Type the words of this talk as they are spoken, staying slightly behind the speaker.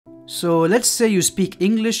So let's say you speak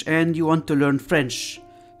English and you want to learn French.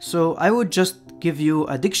 So I would just give you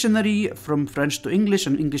a dictionary from French to English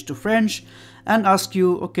and English to French and ask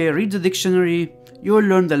you, okay, read the dictionary, you will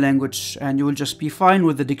learn the language and you will just be fine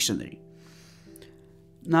with the dictionary.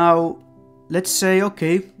 Now, let's say,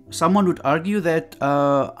 okay, someone would argue that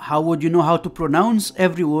how would you know how to pronounce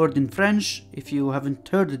every word in French if you haven't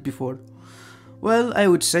heard it before? Well, I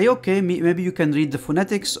would say, okay, maybe you can read the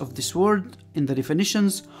phonetics of this word in the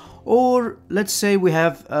definitions, or let's say we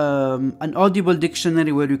have an audible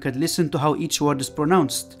dictionary where you can listen to how each word is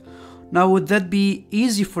pronounced. Now, would that be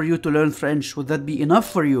easy for you to learn French? Would that be enough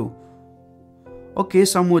for you? Okay,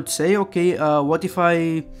 some would say, okay, what if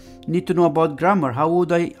I need to know about grammar? How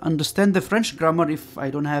would I understand the French grammar if I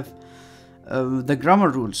don't have the grammar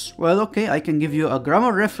rules? Well, okay, I can give you a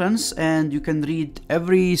grammar reference and you can read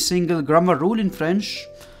every single grammar rule in French,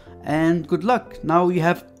 and good luck. Now you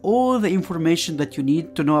have all the information that you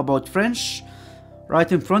need to know about French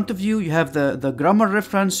right in front of you. You have the grammar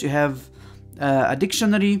reference, you have a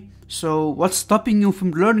dictionary. So what's stopping you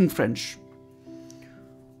from learning French?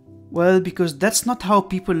 Well, because that's not how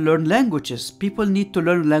people learn languages. People need to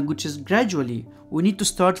learn languages gradually. We need to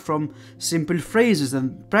start from simple phrases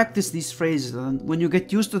and practice these phrases. And when you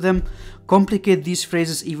get used to them, complicate these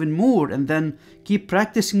phrases even more and then keep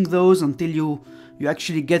practicing those until you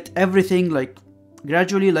actually get everything like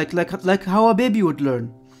gradually, like how a baby would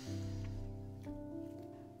learn.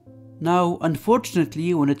 Now,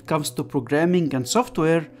 unfortunately, when it comes to programming and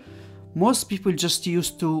software, most people just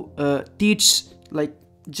used to teach, like,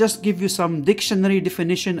 just give you some dictionary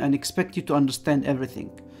definition and expect you to understand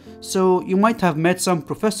everything. So you might have met some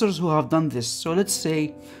professors who have done this. So let's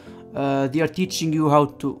say they are teaching you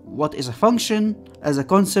what is a function as a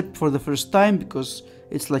concept for the first time, because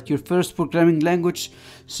it's like your first programming language.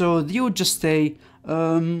 So you would just say,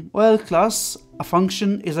 well, class, a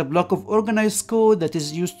function is a block of organized code that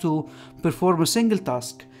is used to perform a single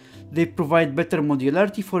task. They provide better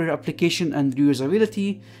modularity for your application and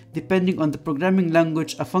reusability. Depending on the programming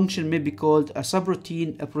language, a function may be called a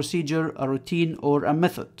subroutine, a procedure, a routine, or a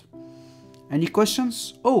method. Any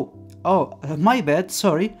questions? Oh, my bad,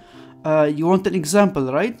 sorry. You want an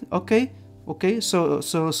example, right? Okay,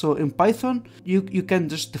 so in Python, you can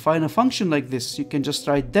just define a function like this. You can just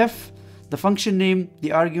write def, the function name,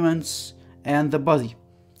 the arguments, and the body.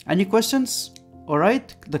 Any questions?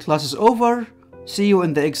 Alright, the class is over. See you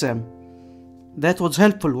in the exam. That was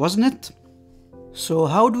helpful, wasn't it? So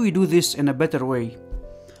how do we do this in a better way?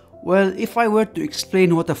 Well, if I were to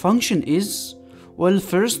explain what a function is, well,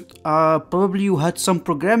 first, probably you had some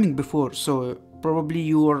programming before, so probably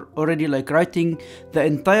you are already like writing the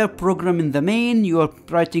entire program in the main, you are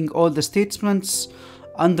writing all the statements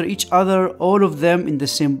under each other, all of them in the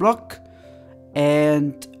same block,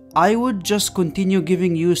 and I would just continue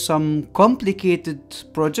giving you some complicated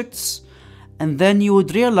projects, and then you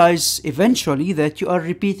would realize eventually that you are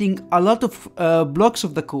repeating a lot of blocks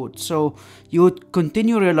of the code. So you would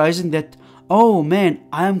continue realizing that, oh man,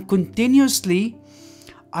 I'm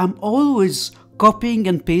always copying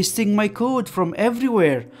and pasting my code from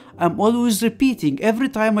everywhere. I'm always repeating. Every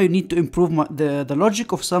time I need to improve the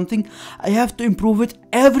logic of something, I have to improve it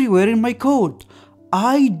everywhere in my code.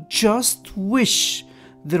 I just wish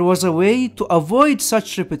there was a way to avoid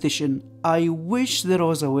such repetition. I wish there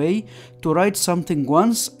was a way to write something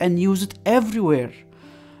once and use it everywhere.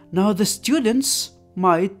 Now the students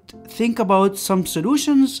might think about some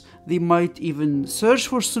solutions, they might even search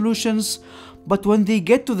for solutions, but when they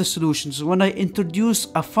get to the solutions, when I introduce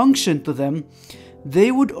a function to them,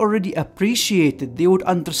 they would already appreciate it, they would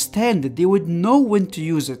understand it, they would know when to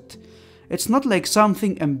use it. It's not like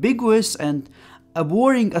something ambiguous and a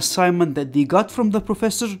boring assignment that they got from the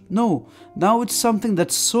professor. No, now it's something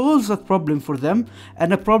that solves a problem for them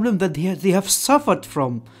and a problem that they have suffered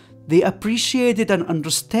from. They appreciate it and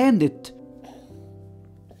understand it.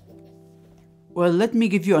 Well, let me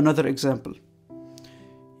give you another example.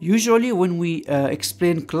 Usually when we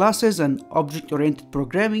explain classes and object-oriented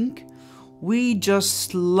programming, we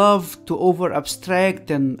just love to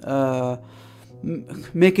over-abstract and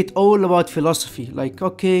make it all about philosophy. Like,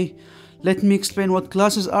 okay, let me explain what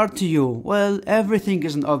classes are to you. Well, everything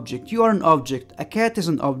is an object. You are an object. A cat is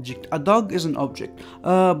an object. A dog is an object.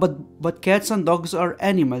 But cats and dogs are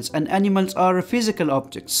animals, and animals are physical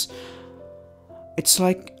objects. It's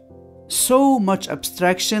like so much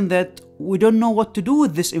abstraction that we don't know what to do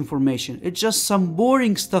with this information. It's just some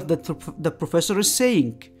boring stuff that the professor is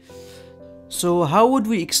saying. So how would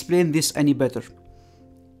we explain this any better?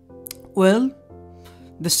 Well,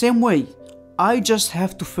 the same way. I just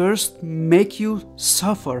have to first make you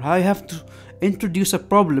suffer. I have to introduce a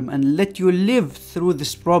problem and let you live through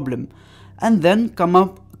this problem, and then come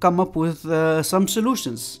up with some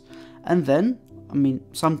solutions. And then, I mean,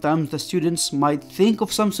 sometimes the students might think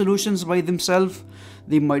of some solutions by themselves,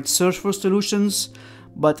 they might search for solutions,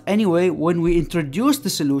 but anyway, when we introduce the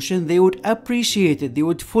solution, they would appreciate it, they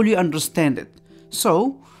would fully understand it.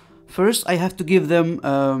 So first I have to give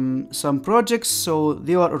them some projects, so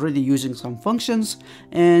they are already using some functions,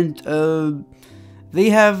 and they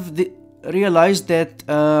have realized that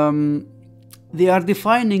they are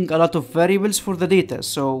defining a lot of variables for the data.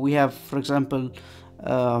 So we have, for example,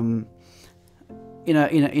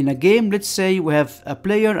 in a game, let's say we have a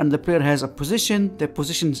player, and the player has a position. The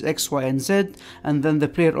position is X, Y, and Z, and then the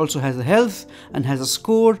player also has a health and has a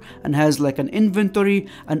score and has like an inventory,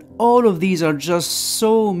 and all of these are just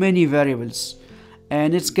so many variables,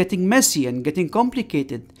 and it's getting messy and getting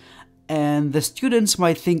complicated. And the students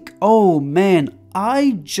might think, oh man,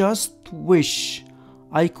 I just wish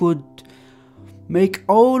I could make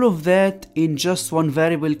all of that in just one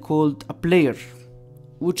variable called a player,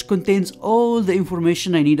 which contains all the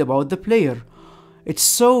information I need about the player. It's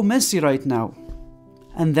so messy right now.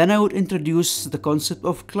 And then I would introduce the concept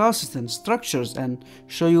of classes and structures and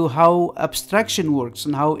show you how abstraction works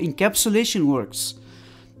and how encapsulation works.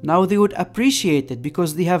 Now they would appreciate it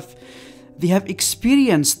because they have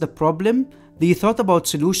experienced the problem, they thought about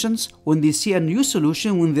solutions. When they see a new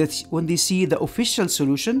solution, when they see the official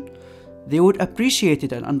solution, they would appreciate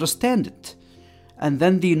it and understand it. And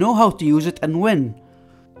then they know how to use it and when.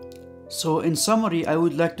 So in summary, I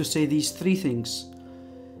would like to say these three things.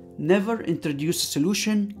 Never introduce a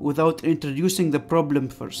solution without introducing the problem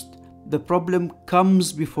first. The problem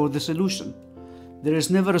comes before the solution. There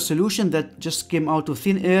is never a solution that just came out of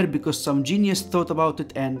thin air because some genius thought about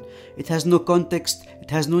it and it has no context,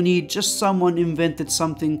 it has no need, just someone invented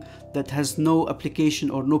something that has no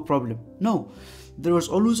application or no problem. No, there was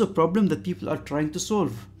always a problem that people are trying to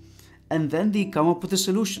solve, and then they come up with a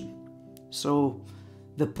solution. So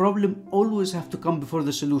the problem always have to come before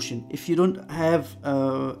the solution. If you don't have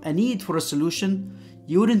a need for a solution,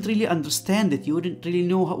 you wouldn't really understand it, you wouldn't really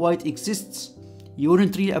know why it exists. You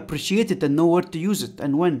wouldn't really appreciate it and know where to use it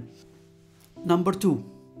and when. Number 2,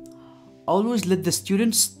 always let the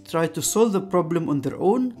students try to solve the problem on their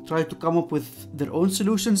own, try to come up with their own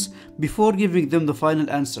solutions before giving them the final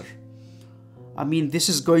answer. I mean, this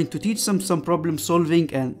is going to teach them some problem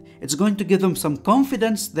solving, and it's going to give them some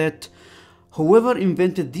confidence that whoever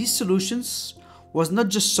invented these solutions was not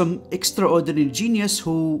just some extraordinary genius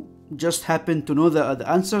who just happened to know the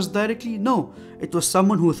answers directly. No, it was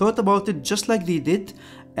someone who thought about it just like they did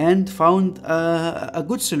and found a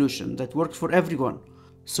good solution that worked for everyone.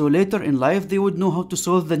 So later in life they would know how to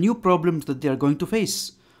solve the new problems that they are going to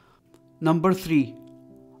face. Number 3,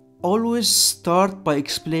 always start by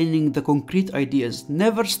explaining the concrete ideas.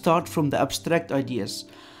 Never start from the abstract ideas.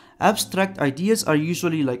 Abstract ideas are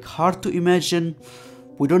usually like hard to imagine.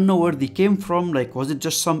 We don't know where they came from, like was it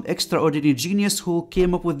just some extraordinary genius who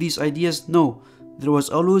came up with these ideas? No, there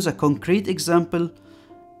was always a concrete example,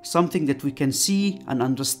 something that we can see and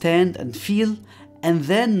understand and feel, and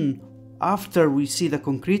then after we see the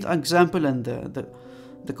concrete example and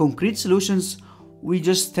the concrete solutions, we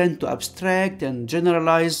just tend to abstract and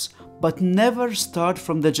generalize, but never start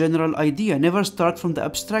from the general idea, never start from the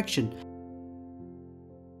abstraction.